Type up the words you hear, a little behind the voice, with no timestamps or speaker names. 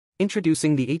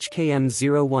Introducing the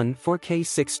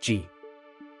HKM01-4K6G.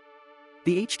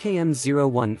 The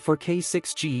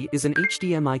HKM01-4K6G is an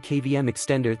HDMI KVM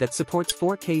extender that supports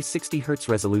 4K 60Hz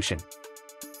resolution.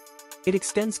 It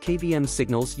extends KVM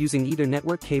signals using either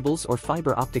network cables or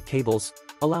fiber optic cables,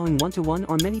 allowing one-to-one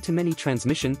or many-to-many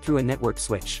transmission through a network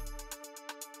switch.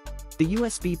 The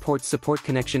USB ports support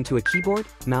connection to a keyboard,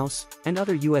 mouse, and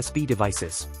other USB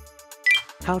devices.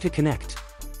 How to connect?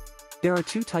 There are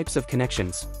two types of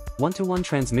connections: one-to-one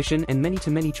transmission and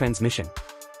many-to-many transmission.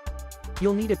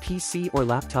 You'll need a PC or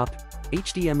laptop,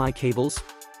 HDMI cables,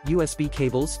 USB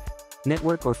cables,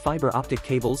 network or fiber optic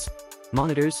cables,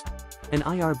 monitors, an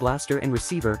IR blaster and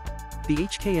receiver, the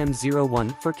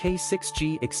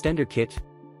HKM01-4K6G extender kit,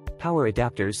 power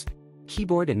adapters,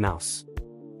 keyboard and mouse,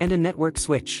 and a network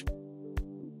switch.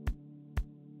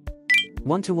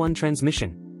 One-to-one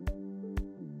transmission.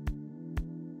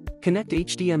 Connect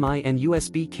HDMI and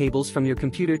USB cables from your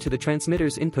computer to the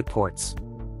transmitter's input ports.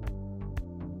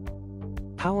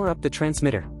 Power up the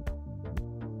transmitter.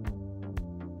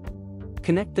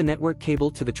 Connect the network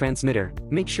cable to the transmitter,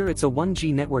 make sure it's a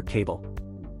 1G network cable.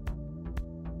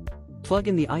 Plug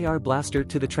in the IR blaster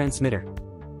to the transmitter.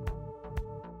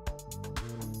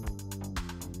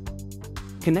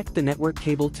 Connect the network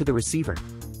cable to the receiver.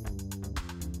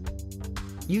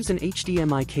 Use an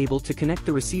HDMI cable to connect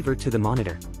the receiver to the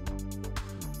monitor.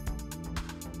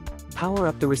 Power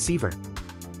up the receiver.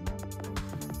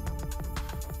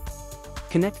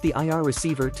 Connect the IR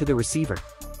receiver to the receiver.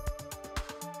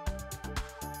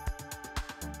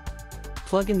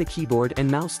 Plug in the keyboard and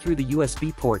mouse through the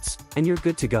USB ports, and you're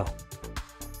good to go.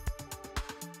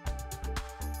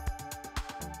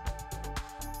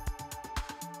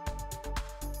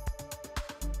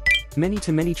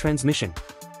 Many-to-many transmission.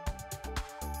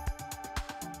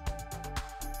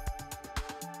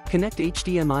 Connect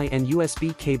HDMI and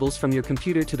USB cables from your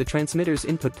computer to the transmitter's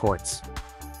input ports.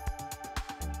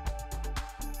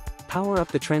 Power up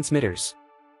the transmitters.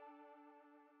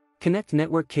 Connect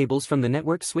network cables from the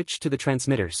network switch to the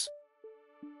transmitters.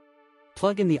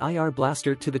 Plug in the IR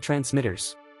blaster to the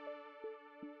transmitters.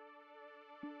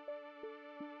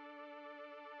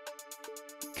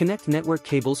 Connect network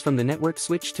cables from the network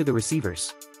switch to the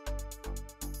receivers.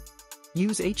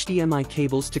 Use HDMI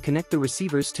cables to connect the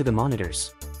receivers to the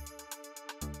monitors.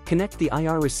 Connect the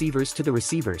IR receivers to the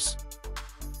receivers.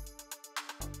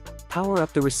 Power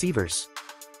up the receivers.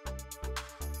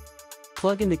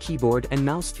 Plug in the keyboard and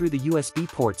mouse through the USB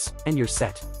ports, and you're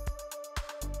set.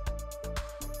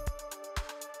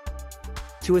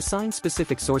 To assign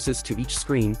specific sources to each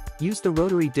screen, use the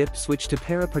rotary dip switch to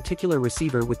pair a particular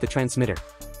receiver with the transmitter.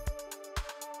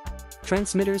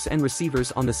 Transmitters and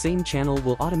receivers on the same channel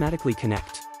will automatically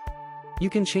connect. You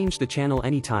can change the channel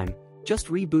anytime, just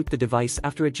reboot the device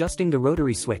after adjusting the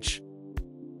rotary switch.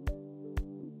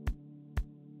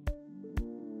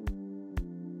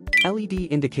 LED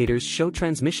indicators show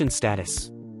transmission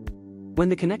status. When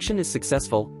the connection is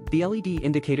successful, the LED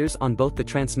indicators on both the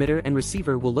transmitter and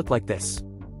receiver will look like this.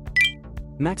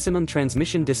 Maximum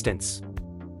transmission distance.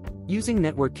 Using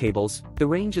network cables, the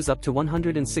range is up to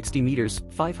 160 meters,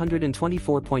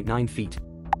 524.9 feet.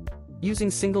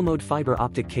 Using single-mode fiber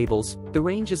optic cables, the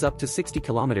range is up to 60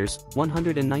 kilometers,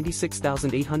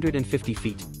 196,850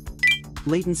 feet.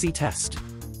 Latency test.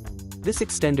 This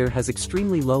extender has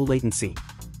extremely low latency.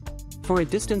 For a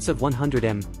distance of 100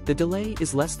 m, the delay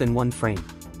is less than 1 frame.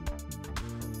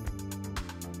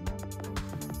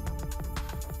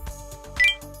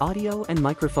 Audio and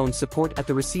microphone support at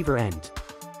the receiver end.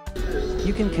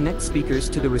 You can connect speakers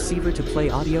to the receiver to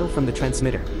play audio from the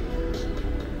transmitter.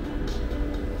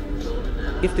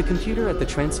 If the computer at the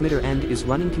transmitter end is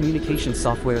running communication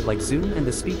software like Zoom and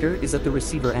the speaker is at the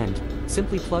receiver end,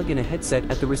 simply plug in a headset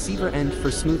at the receiver end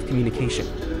for smooth communication.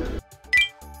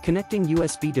 Connecting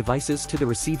USB devices to the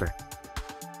receiver.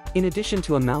 In addition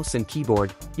to a mouse and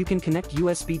keyboard, you can connect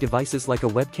USB devices like a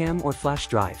webcam or flash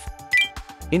drive.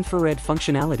 Infrared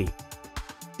functionality.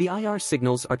 The IR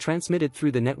signals are transmitted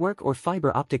through the network or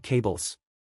fiber optic cables.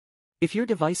 If your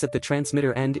device at the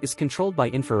transmitter end is controlled by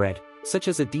infrared, such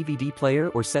as a DVD player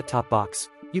or set-top box,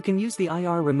 you can use the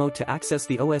IR remote to access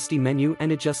the OSD menu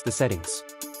and adjust the settings.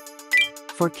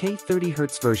 4K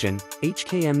 30Hz version,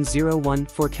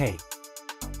 HKM01-4K.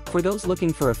 For those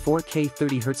looking for a 4K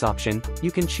 30Hz option, you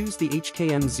can choose the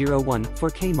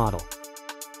HKM01-4K model.